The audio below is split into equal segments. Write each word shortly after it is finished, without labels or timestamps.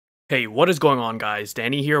Hey, what is going on guys?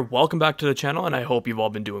 Danny here, welcome back to the channel and I hope you've all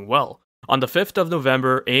been doing well. On the 5th of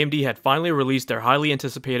November, AMD had finally released their highly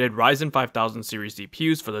anticipated Ryzen 5000 series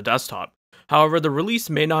CPUs for the desktop. However, the release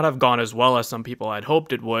may not have gone as well as some people had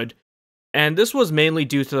hoped it would, and this was mainly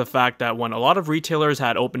due to the fact that when a lot of retailers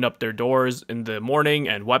had opened up their doors in the morning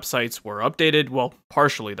and websites were updated, well,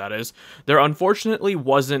 partially that is, there unfortunately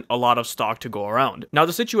wasn't a lot of stock to go around. Now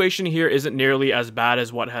the situation here isn't nearly as bad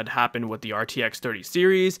as what had happened with the RTX 30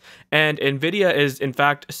 series, and Nvidia is in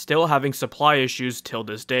fact still having supply issues till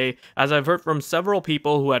this day, as I've heard from several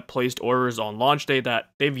people who had placed orders on launch day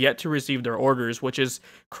that they've yet to receive their orders, which is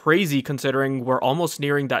crazy considering we're almost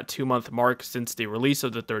nearing that 2-month mark since the release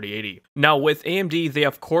of the 3080. Now with AMD, they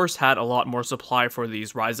of course had a lot more supply for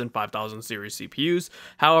these Ryzen 5000 series CPUs,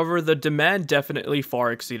 however the demand definitely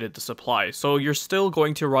far exceeded the supply, so you're still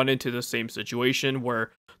going to run into the same situation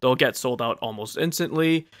where they'll get sold out almost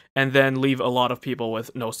instantly, and then leave a lot of people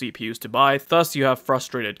with no CPUs to buy, thus you have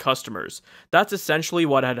frustrated customers. That's essentially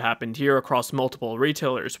what had happened here across multiple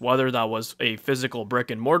retailers, whether that was a physical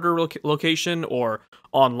brick and mortar location or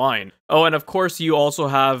online. Oh, and of course you also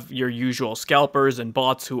have your usual scalpers and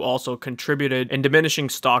bots who also contributed in diminishing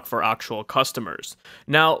stock for actual customers.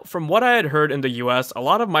 Now, from what I had heard in the US, a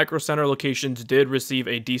lot of Micro Center locations did receive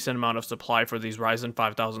a decent amount of supply for these Ryzen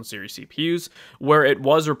 5000 series CPUs, where it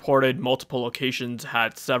was reported multiple locations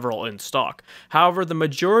had several in stock. However, the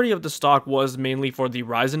majority of the stock was mainly for the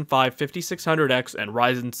Ryzen 5 5600X and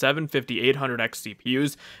Ryzen 7 5800X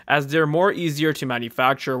CPUs, as they're more easier to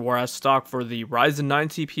manufacture, whereas stock for the Ryzen 9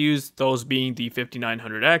 CPUs, those being the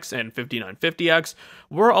 5900X and 5950X,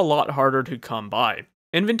 were a lot harder to come by.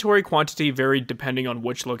 Inventory quantity varied depending on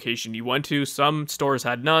which location you went to. Some stores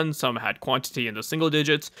had none, some had quantity in the single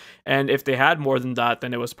digits, and if they had more than that,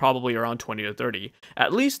 then it was probably around 20 to 30.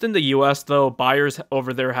 At least in the US though, buyers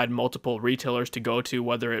over there had multiple retailers to go to,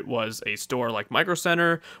 whether it was a store like Micro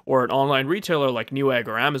Center or an online retailer like Newegg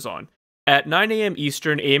or Amazon. At 9 AM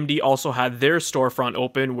Eastern, AMD also had their storefront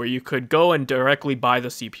open where you could go and directly buy the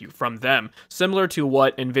CPU from them, similar to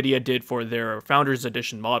what Nvidia did for their Founders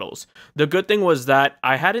Edition models. The good thing was that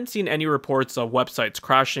I hadn't seen any reports of websites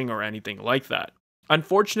crashing or anything like that.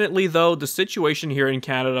 Unfortunately though, the situation here in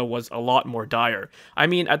Canada was a lot more dire. I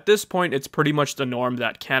mean, at this point it's pretty much the norm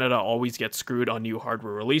that Canada always gets screwed on new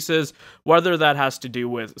hardware releases, whether that has to do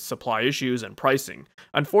with supply issues and pricing.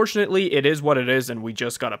 Unfortunately, it is what it is and we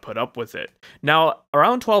just gotta put up with it. Now,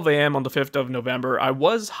 around 12 AM on the 5th of November, I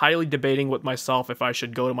was highly debating with myself if I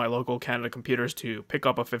should go to my local Canada Computers to pick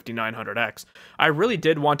up a 5900X. I really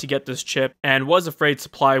did want to get this chip and was afraid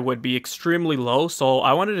supply would be extremely low, so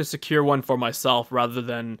I wanted to secure one for myself rather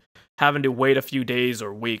than having to wait a few days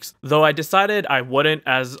or weeks. Though I decided I wouldn't,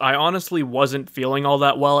 as I honestly wasn't feeling all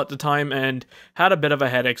that well at the time and had a bit of a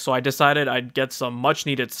headache, so I decided I'd get some much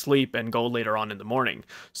needed sleep and go later on in the morning.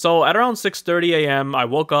 So at around 6:30 AM, I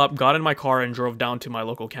woke up, got in my car and drove down to my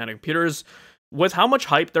local Canada Computers. With how much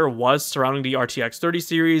hype there was surrounding the RTX 30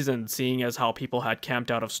 series and seeing as how people had camped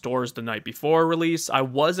out of stores the night before release, I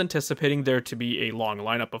was anticipating there to be a long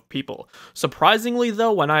lineup of people. Surprisingly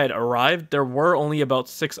though, when I had arrived, there were only about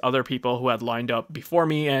 6 other people who had lined up before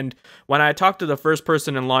me, and when I talked to the first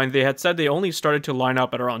person in line, they had said they only started to line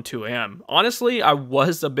up at around 2 AM. Honestly, I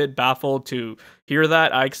was a bit baffled to hear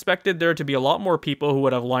that. I expected there to be a lot more people who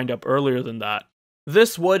would have lined up earlier than that.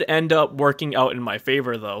 This would end up working out in my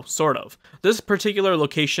favor though, sort of. This particular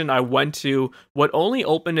location I went to would only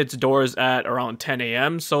open its doors at around 10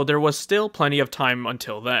 AM, so there was still plenty of time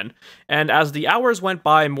until then. And as the hours went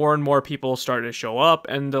by, more and more people started to show up,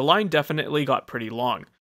 and the line definitely got pretty long.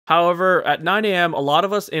 However, at 9 AM, a lot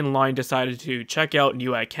of us in line decided to check out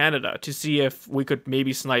Newegg Canada to see if we could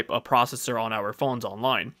maybe snipe a processor on our phones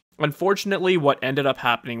online. Unfortunately, what ended up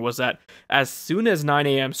happening was that as soon as 9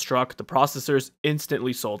 AM struck, the processors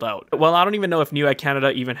instantly sold out. Well, I don't even know if Newegg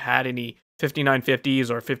Canada even had any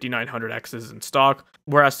 5950s or 5900Xs in stock,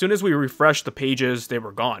 where as soon as we refreshed the pages, they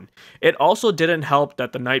were gone. It also didn't help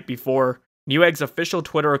that the night before, Newegg's official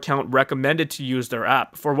Twitter account recommended to use their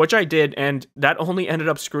app, for which I did, and that only ended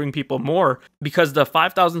up screwing people more because the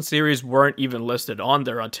 5000 series weren't even listed on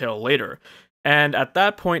there until later. And at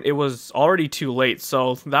that point, it was already too late,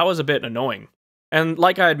 so that was a bit annoying. And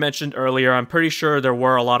like I had mentioned earlier, I'm pretty sure there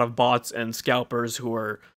were a lot of bots and scalpers who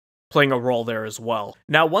were playing a role there as well.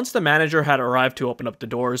 Now, once the manager had arrived to open up the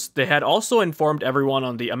doors, they had also informed everyone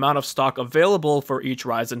on the amount of stock available for each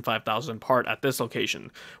Ryzen 5000 part at this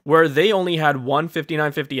location, where they only had one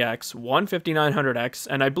 5950X, one 5900X,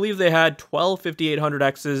 and I believe they had 12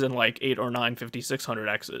 5800Xs and like 8 or 9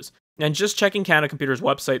 5600Xs. And just checking Canada Computer's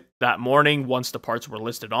website that morning, once the parts were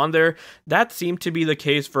listed on there, that seemed to be the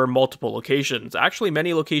case for multiple locations. Actually,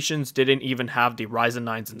 many locations didn't even have the Ryzen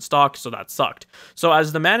 9s in stock, so that sucked. So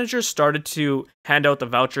as the managers started to hand out the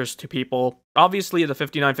vouchers to people, obviously the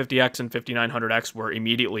 5950X and 5900X were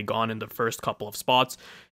immediately gone in the first couple of spots,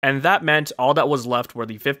 and that meant all that was left were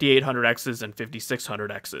the 5800Xs and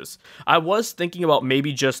 5600Xs. I was thinking about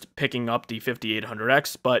maybe just picking up the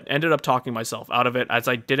 5800X, but ended up talking myself out of it as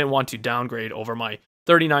I didn't want to downgrade over my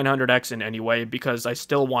 3900X in any way because I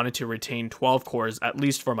still wanted to retain 12 cores at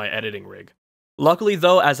least for my editing rig. Luckily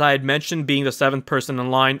though, as I had mentioned being the 7th person in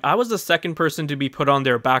line, I was the 2nd person to be put on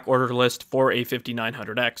their back order list for a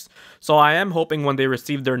 5900X. So I am hoping when they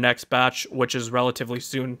receive their next batch, which is relatively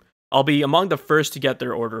soon, I'll be among the first to get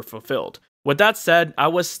their order fulfilled. With that said, I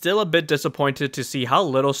was still a bit disappointed to see how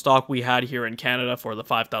little stock we had here in Canada for the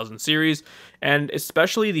 5000 series, and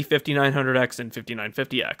especially the 5900X and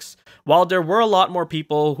 5950X. While there were a lot more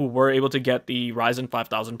people who were able to get the Ryzen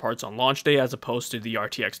 5000 parts on launch day as opposed to the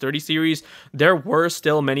RTX 30 series, there were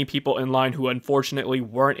still many people in line who unfortunately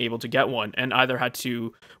weren't able to get one and either had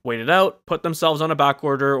to wait it out, put themselves on a back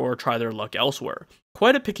order, or try their luck elsewhere.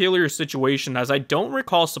 Quite a peculiar situation as I don't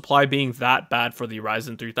recall supply being that bad for the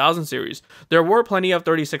Ryzen 3000 series. There were plenty of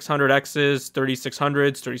 3600Xs,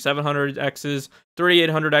 3600s, 3700Xs,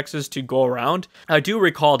 3800Xs to go around. I do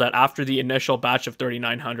recall that after the initial batch of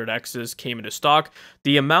 3900Xs came into stock,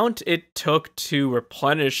 the amount it took to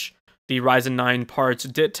replenish the Ryzen 9 parts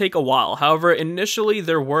did take a while. However, initially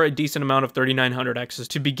there were a decent amount of 3900Xs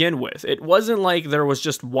to begin with. It wasn't like there was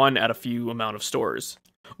just one at a few amount of stores.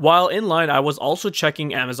 While in line, I was also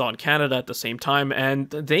checking Amazon Canada at the same time, and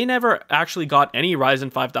they never actually got any Ryzen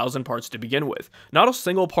 5000 parts to begin with. Not a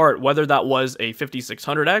single part, whether that was a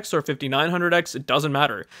 5600X or 5900X, it doesn't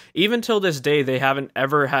matter. Even till this day, they haven't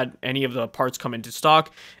ever had any of the parts come into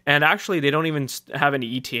stock, and actually they don't even have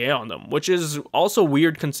any ETA on them, which is also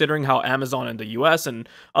weird considering how Amazon in the US and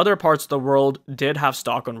other parts of the world did have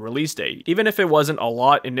stock on release date. Even if it wasn't a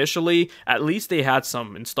lot initially, at least they had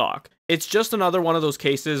some in stock. It's just another one of those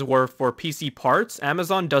cases where for PC parts,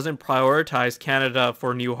 Amazon doesn't prioritize Canada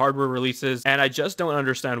for new hardware releases, and I just don't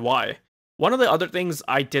understand why. One of the other things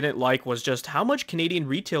I didn't like was just how much Canadian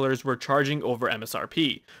retailers were charging over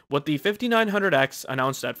MSRP. With the 5900X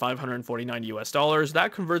announced at $549 US,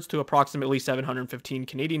 that converts to approximately 715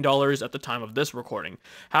 Canadian dollars at the time of this recording.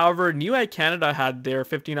 However, Newegg Canada had their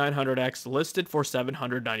 5900X listed for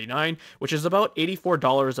 $799, which is about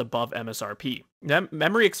 $84 above MSRP.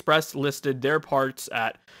 Memory Express listed their parts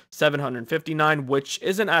at $759, which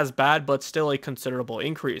isn't as bad, but still a considerable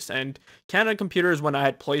increase. And Canada Computers, when I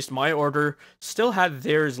had placed my order, still had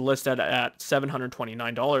theirs listed at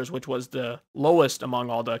 $729, which was the lowest among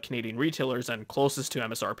all the Canadian retailers and closest to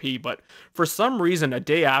MSRP. But for some reason, a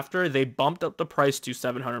day after, they bumped up the price to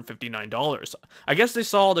 $759. I guess they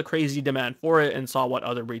saw the crazy demand for it and saw what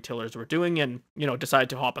other retailers were doing and, decided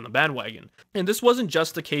to hop on the bandwagon. And this wasn't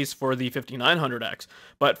just the case for the 5900X,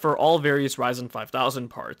 but for all various Ryzen 5000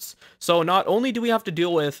 parts. So not only do we have to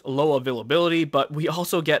deal with low availability, but we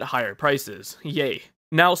also get higher prices. Yay.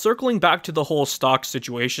 Now, circling back to the whole stock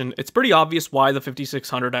situation, it's pretty obvious why the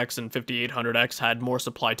 5600X and 5800X had more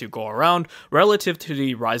supply to go around relative to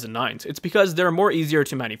the Ryzen 9s. It's because they're more easier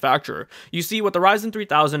to manufacture. You see, with the Ryzen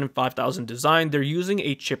 3000 and 5000 design, they're using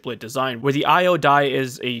a chiplet design, where the I/O die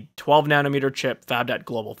is a 12nm chip fabbed at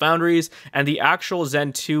Global Foundries, and the actual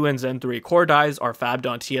Zen 2 and Zen 3 core dies are fabbed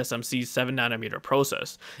on TSMC's 7nm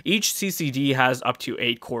process. Each CCD has up to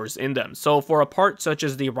 8 cores in them, so for a part such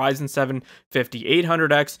as the Ryzen 7 5800X,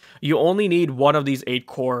 you only need one of these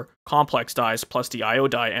 8-core complex dies plus the I/O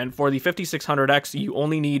die, and for the 5600X, you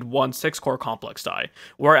only need one 6-core complex die.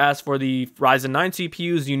 Whereas for the Ryzen 9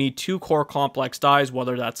 CPUs, you need 2 core complex dies,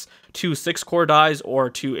 whether that's 2 6-core dies or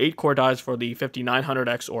 2 8-core dies for the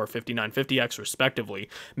 5900X or 5950X respectively,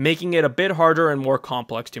 making it a bit harder and more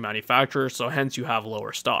complex to manufacture, so hence you have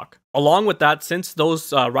lower stock. Along with that, since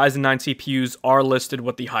those Ryzen 9 CPUs are listed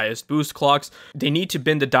with the highest boost clocks, they need to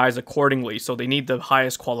bin the dies accordingly, so they need the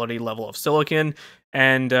highest quality level of silicon,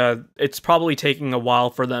 and it's probably taking a while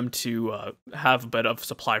for them to have a bit of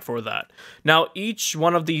supply for that. Now, each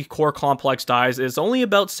one of the core complex dies is only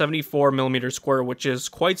about 74mm square, which is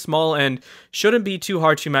quite small and shouldn't be too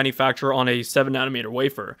hard to manufacture on a 7nm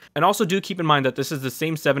wafer. And also do keep in mind that this is the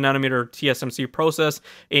same 7nm TSMC process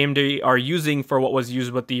AMD are using for what was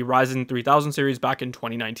used with the Ryzen 3000 series back in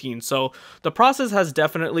 2019. So the process has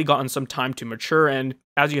definitely gotten some time to mature, and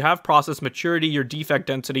As you have process maturity, your defect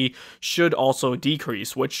density should also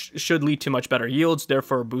decrease, which should lead to much better yields,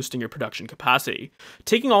 therefore boosting your production capacity.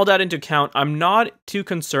 Taking all that into account, I'm not too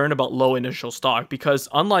concerned about low initial stock because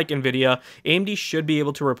unlike Nvidia, AMD should be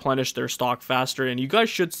able to replenish their stock faster, and you guys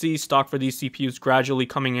should see stock for these CPUs gradually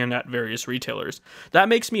coming in at various retailers. That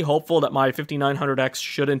makes me hopeful that my 5900X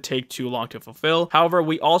shouldn't take too long to fulfill. However,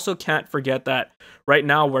 we also can't forget that right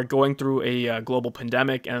now we're going through a global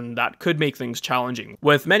pandemic, and that could make things challenging,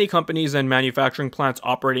 with many companies and manufacturing plants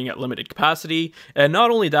operating at limited capacity. And not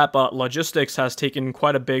only that, but logistics has taken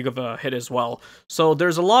quite a big of a hit as well. So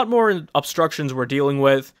there's a lot more obstructions we're dealing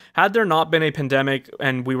with. Had there not been a pandemic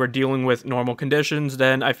and we were dealing with normal conditions,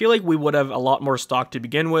 then I feel like we would have a lot more stock to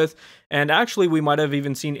begin with. And actually, we might have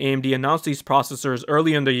even seen AMD announce these processors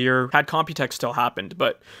early in the year had Computex still happened.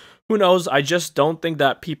 But who knows, I just don't think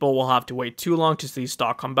that people will have to wait too long to see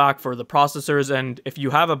stock come back for the processors, and if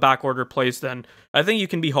you have a back order placed, then I think you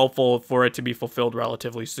can be hopeful for it to be fulfilled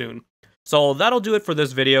relatively soon. So that'll do it for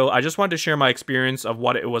this video. I just wanted to share my experience of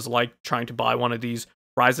what it was like trying to buy one of these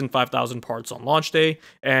Ryzen 5000 parts on launch day,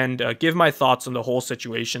 and give my thoughts on the whole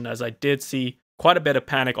situation, as I did see quite a bit of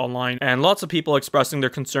panic online, and lots of people expressing their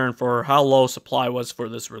concern for how low supply was for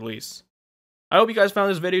this release. I hope you guys found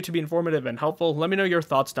this video to be informative and helpful. Let me know your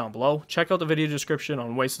thoughts down below. Check out the video description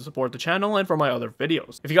on ways to support the channel and for my other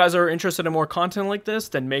videos. If you guys are interested in more content like this,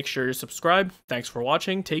 then make sure you're subscribed. Thanks for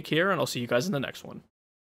watching, take care, and I'll see you guys in the next one.